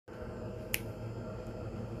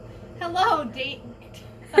Hello,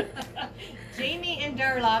 Jamie and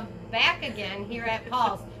Darla back again here at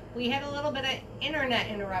Paul's. We had a little bit of internet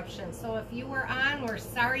interruption, so if you were on, we're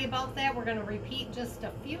sorry about that. We're going to repeat just a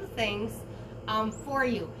few things for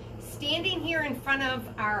you. Standing here in front of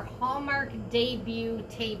our Hallmark debut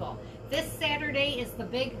table. This Saturday is the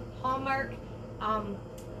big Hallmark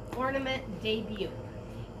ornament debut.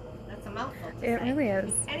 That's a mouthful to say. It really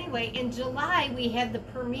is. Anyway, in July we had the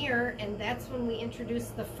premiere, and that's when we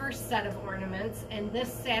introduced the first set of ornaments, and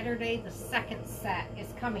this Saturday the second set is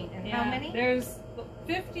coming. And how many? There's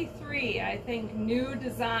 53, I think, new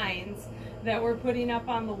designs that we're putting up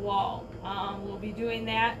on the wall. We'll be doing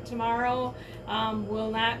that tomorrow. They will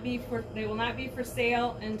not be for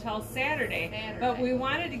sale until Saturday. But we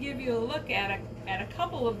wanted to give you a look at a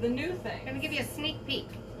couple of the new things. I'm going to give you a sneak peek.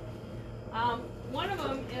 One of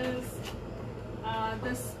them is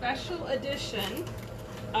the special edition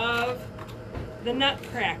of the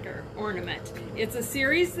Nutcracker ornament. It's a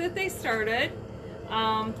series that they started.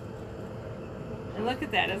 And look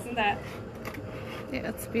at that, isn't that? Yeah,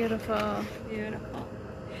 it's beautiful. Beautiful.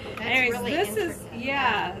 That's Anyways, really this is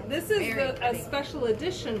a pretty. special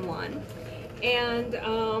edition one, and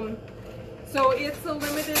so it's a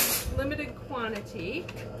limited quantity,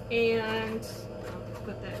 and I'll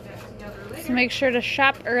put that back together later. So make sure to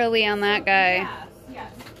shop early on that guy.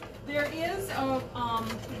 Yes. There is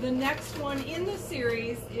the next one in the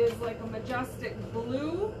series is like a majestic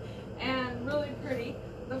blue and really pretty.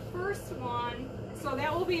 The first one, so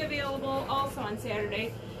that will be available also on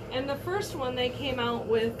Saturday. And the first one, they came out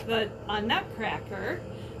with a Nutcracker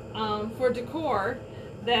for decor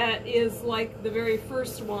that is like the very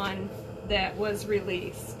first one that was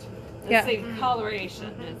released. The same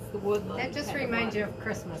coloration. It's the woodland. That just reminds you of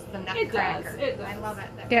Christmas, the Nutcracker. It does. I love it.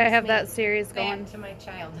 Yeah, I have that series going. Back to my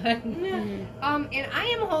childhood. And I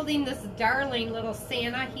am holding this darling little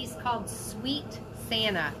Santa. He's called Sweet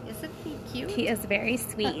Santa. Isn't he cute? He is very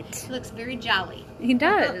sweet. He looks very jolly. He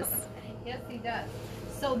does. Yes, he does.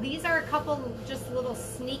 So these are a couple just little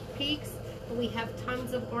sneak peeks. We have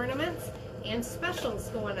tons of ornaments and specials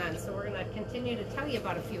going on. So we're going to continue to tell you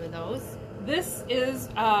about a few of those. This is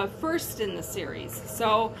first in the series,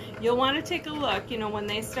 so you'll want to take a look. You know, when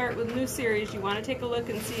they start with new series, you want to take a look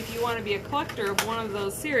and see if you want to be a collector of one of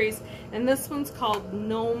those series. And this one's called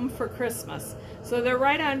Gnome for Christmas. So they're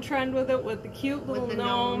right on trend with it, with the cute little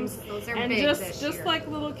gnomes. Those are and big just this year. like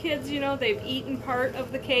little kids, you know, they've eaten part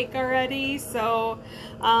of the cake already. So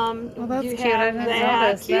well, that's you cute. I have didn't that.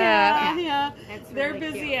 notice that. Yeah. That's They're really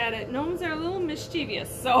busy cute. at it. Gnomes are a little mischievous,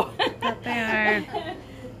 so. That they are.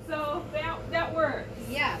 So that works.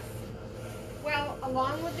 Yes. Well,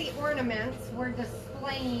 along with the ornaments, we're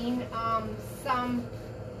displaying some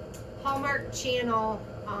Hallmark Channel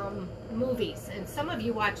movies. And some of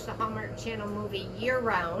you watch the Hallmark Channel movie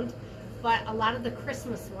year-round, but a lot of the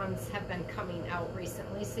Christmas ones have been coming out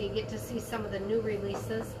recently. So you get to see some of the new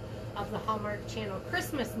releases of the Hallmark Channel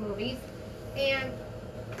Christmas movies. And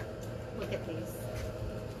look at these.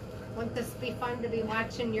 Wouldn't this be fun to be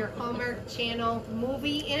watching your Hallmark Channel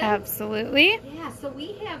movie in? Absolutely. Yeah, so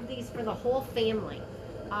we have these for the whole family.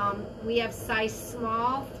 We have size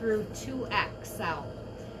small through 2XL.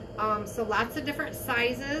 So lots of different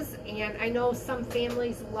sizes, and I know some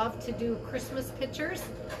families love to do Christmas pictures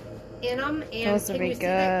in them. And those would can be you see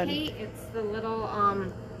that, good. Kate? It's the little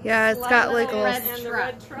Yeah, it's got like a red And the truck.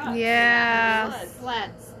 red truck. Yeah.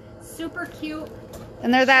 Sleds. Super cute.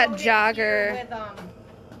 And they're that Showed it here jogger.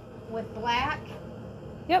 with black.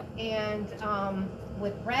 Yep. And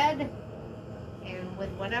with red, and with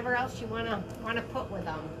whatever else you wanna put with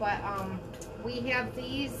them. But we have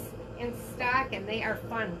these in stock, and they are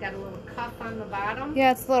fun. Got a little cuff on the bottom.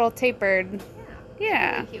 Yeah, it's a little tapered.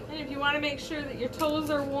 Yeah. Really cute. And if you want to make sure that your toes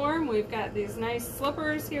are warm, we've got these nice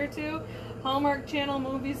slippers here too. Hallmark Channel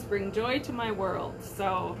movies bring joy to my world.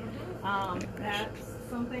 So that's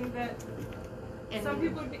something that some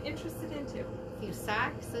people would be interested in too. A few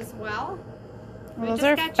socks as well. We Those just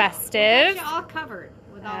are got you- festive. we got you all covered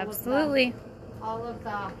with Absolutely. all of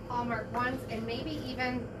the Hallmark ones, and maybe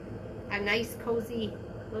even a nice cozy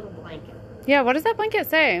little blanket. Yeah, what does that blanket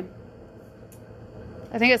say?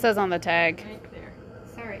 I think it says on the tag. Right there.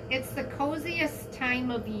 Sorry, it's the coziest time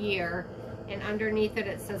of year, and underneath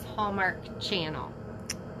it says Hallmark Channel.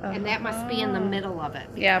 And that must be in the middle of it.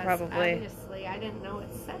 Yeah, because probably. Obviously, I didn't know it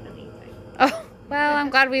said anything. Oh, well, I'm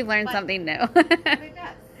glad we've learned But- something new. But it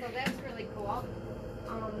does. So that's really cool.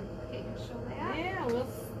 Okay, you can show that. Yeah, we'll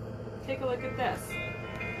take a look at this.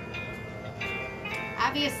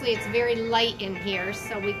 Obviously, it's very light in here,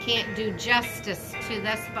 so we can't do justice to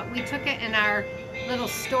this, but we took it in our little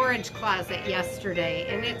storage closet yesterday,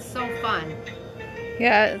 and it's so fun.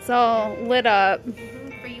 Yeah, it's all lit up.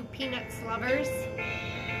 For you Peanuts lovers.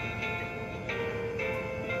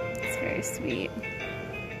 It's very sweet.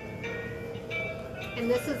 And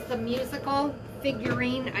this is the musical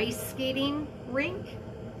figurine ice skating rink.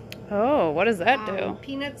 Oh, what does that do?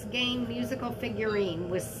 Peanuts game musical figurine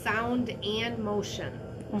with sound and motion.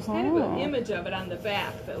 There's kind of an image of it on the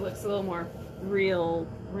back that looks a little more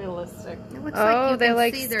realistic. It looks Oh, you they can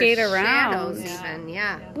like see their skate around. shadows Yeah. even,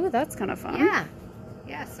 yeah. Ooh, that's kind of fun. Yeah.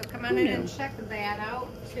 Yeah, so come on in Who and knew? check that out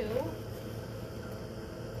too.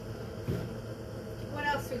 What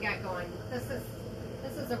else we got going? This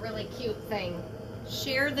is a really cute thing.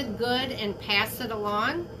 Share the good and pass it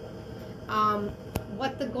along.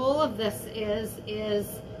 What the goal of this is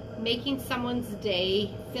making someone's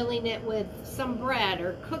day, filling it with some bread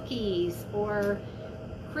or cookies or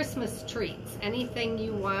Christmas treats, anything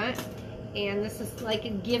you want. And this is like a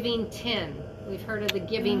giving tin. We've heard of the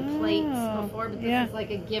giving plates before, but this is like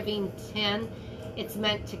a giving tin. It's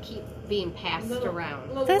meant to keep being passed around.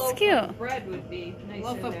 That's loaf cute. Of bread would be nice.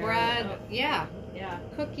 Loaf in of there. bread, Oh, yeah. yeah.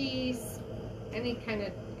 Cookies, any kind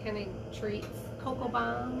of treats. Cocoa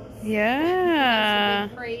bombs. Yeah. That's a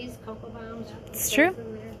big craze. Cocoa bombs. It's goes true.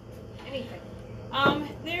 in there.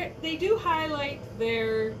 Anything. They do highlight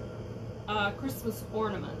their Christmas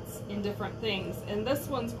ornaments in different things, and this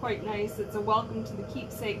one's quite nice. It's a welcome to the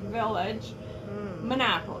Keepsake Village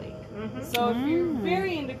Monopoly. So if you're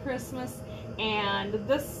very into Christmas, and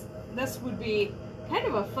this would be kind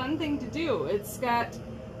of a fun thing to do. It's got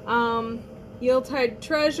Yuletide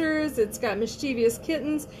treasures. It's got mischievous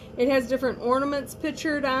kittens. It has different ornaments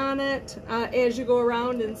pictured on it as you go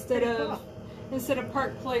around instead of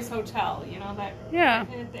Park Place Hotel. You know that Yeah.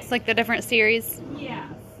 kind of thing. It's like the different series. Yes.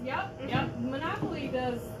 Yep. Monopoly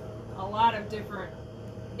does a lot of different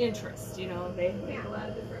interests. You know, they make a lot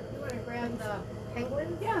of different. You want to grab the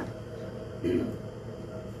penguins? Yeah.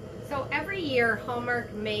 So every year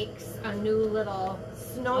Hallmark makes a new little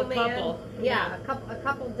snowman. A couple. Yeah, a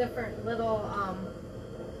couple different little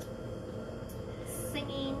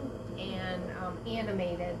singing and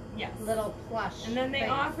animated Yes. little plush. And then they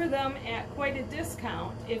things. offer them at quite a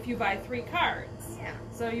discount if you buy 3 cards. Yeah.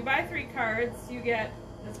 So you buy 3 cards, you get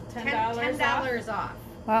 $10 $10 off.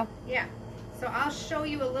 Wow. Yeah. So I'll show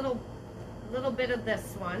you a little bit of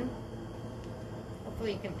this one.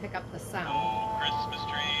 Hopefully you can pick up the sound. Oh, Christmas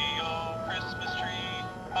tree,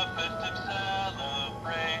 a festive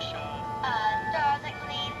celebration. A star that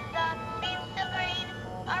gleams up fields of green,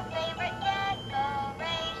 our favorite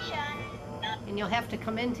decoration. And you'll have to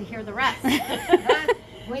come in to hear the rest.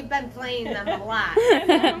 We've been playing them a lot.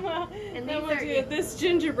 And these we'll are- do this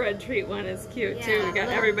gingerbread treat one is cute too. Yeah, We got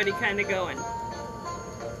little- everybody kind of going.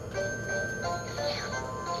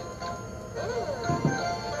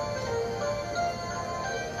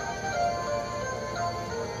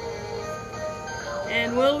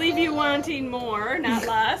 And we'll leave you wanting more, not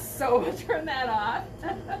less, so we'll turn that off.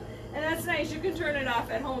 And that's nice. You can turn it off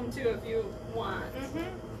at home too if you want.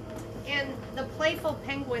 And the playful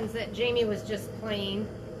penguins that Jamie was just playing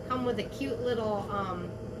come with a cute little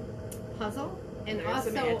puzzle and There's also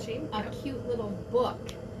some etching, a yep. cute little book.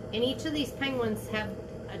 And each of these penguins have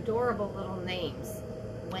adorable little names.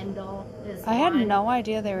 Wendell is I had one. no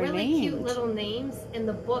idea they were Really named. cute little names, and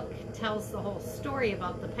the book tells the whole story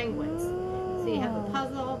about the penguins. So you have the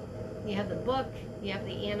puzzle, you have the book, you have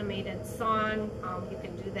the animated song. You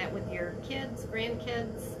can do that with your kids,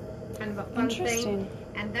 grandkids, kind of a fun thing. Interesting.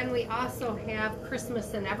 And then we also have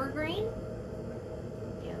Christmas and Evergreen.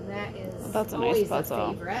 And that is That's a nice always puzzle.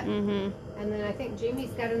 a favorite. Mm-hmm. And then I think Jamie's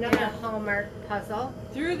got another Hallmark puzzle.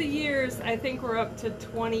 Through the years, I think we're up to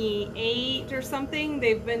 28 or something.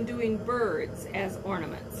 They've been doing birds as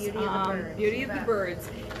ornaments. Beauty of the birds, Beauty you of the bet. birds.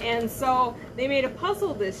 And so they made a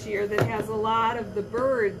puzzle this year that has a lot of the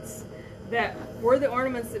birds that were the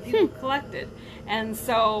ornaments that people collected. And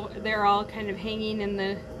so they're all kind of hanging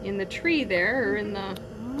in the tree there, or in the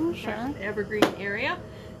Sure. evergreen area.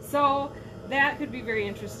 So that could be very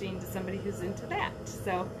interesting to somebody who's into that.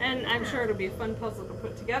 So, and I'm sure it'll be a fun puzzle to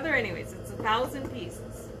put together. Anyways, it's 1,000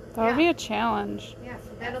 pieces. That would be a challenge. Yeah, so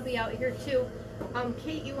that'll be out here too.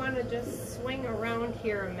 Kate, you want to just swing around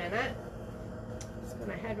here a minute? Just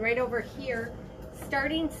gonna head right over here.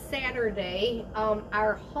 Starting Saturday,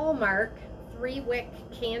 our Hallmark 3-wick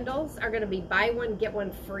candles are gonna be buy one get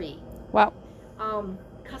one free. Wow.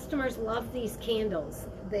 Customers love these candles.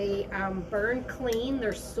 They burn clean.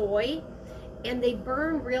 They're soy, and they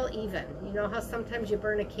burn real even. You know how sometimes you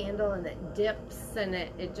burn a candle and it dips and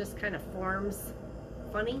it just kind of forms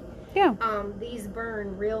funny? Yeah. These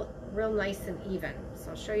burn real nice and even.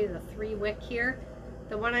 So I'll show you the 3-wick here.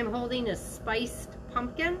 The one I'm holding is spiced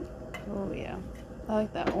pumpkin. Oh yeah. I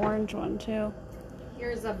like that orange one too.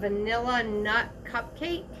 Here's a vanilla nut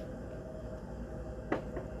cupcake.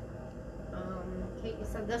 Kate, you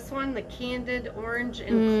said this one, the candied orange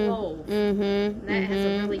and clove. Mm-hmm. That has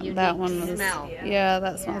a really unique that one was, smell. Yeah,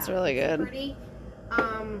 that smells really it's good. Pretty.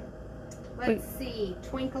 Let's see,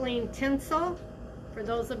 twinkling tinsel. For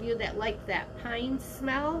those of you that like that pine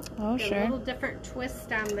smell. Oh, Get sure. a little different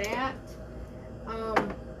twist on that.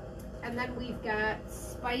 And then we've got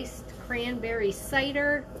spiced cranberry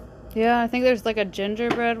cider. Yeah, I think there's like a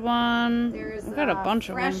gingerbread one. There's I've got a bunch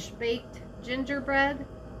of them. fresh baked gingerbread.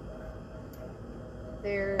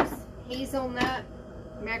 There's hazelnut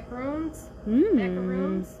macaroons.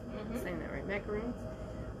 Macaroons. I'm saying that right, macaroons.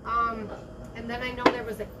 And then I know there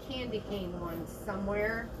was a candy cane one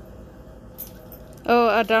somewhere. Oh,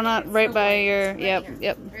 a donut right the by one. your, Right yep, here.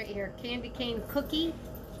 yep. Right here, candy cane cookie.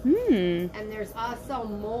 Hmm. And there's also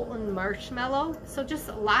molten marshmallow. So just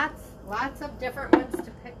lots of different ones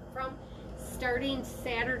to pick from, starting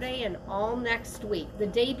Saturday and all next week. The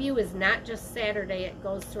debut is not just Saturday, it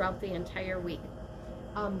goes throughout the entire week.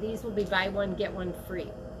 These will be buy one, get one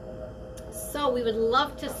free. So we would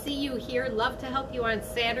love to see you here, love to help you on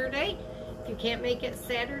Saturday. If you can't make it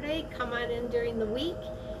Saturday, come on in during the week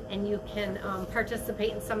and you can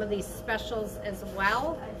participate in some of these specials as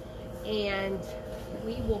well. And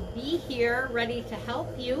we will be here ready to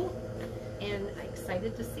help you and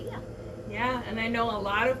excited to see you. Yeah, and I know a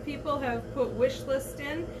lot of people have put wish list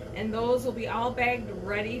in, and those will be all bagged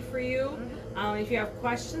ready for you. If you have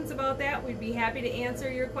questions about that, we'd be happy to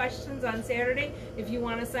answer your questions on Saturday. If you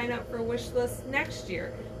want to sign up for a wish list next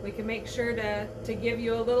year, we can make sure to give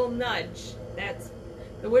you a little nudge.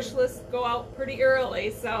 The wish lists go out pretty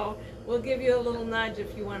early, so we'll give you a little nudge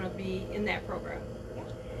if you want to be in that program.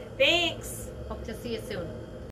 Thanks. Hope to see you soon.